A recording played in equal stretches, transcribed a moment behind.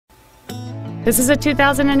This is a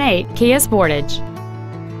 2008 Kia Sportage.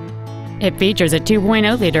 It features a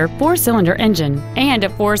 2.0-liter four-cylinder engine and a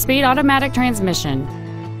 4-speed automatic transmission.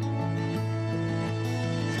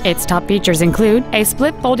 Its top features include a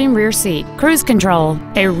split folding rear seat, cruise control,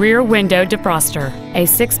 a rear window defroster, a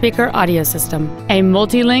 6-speaker audio system, a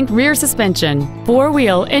multi-link rear suspension,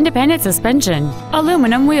 4-wheel independent suspension,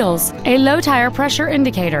 aluminum wheels, a low tire pressure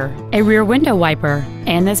indicator, a rear window wiper,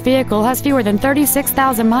 and this vehicle has fewer than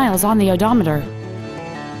 36,000 miles on the odometer.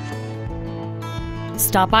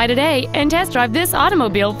 Stop by today and test drive this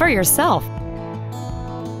automobile for yourself.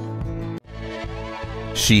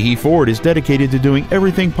 Sheehy Ford is dedicated to doing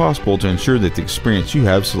everything possible to ensure that the experience you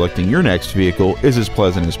have selecting your next vehicle is as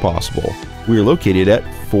pleasant as possible. We are located at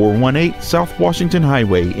 418 South Washington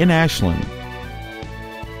Highway in Ashland.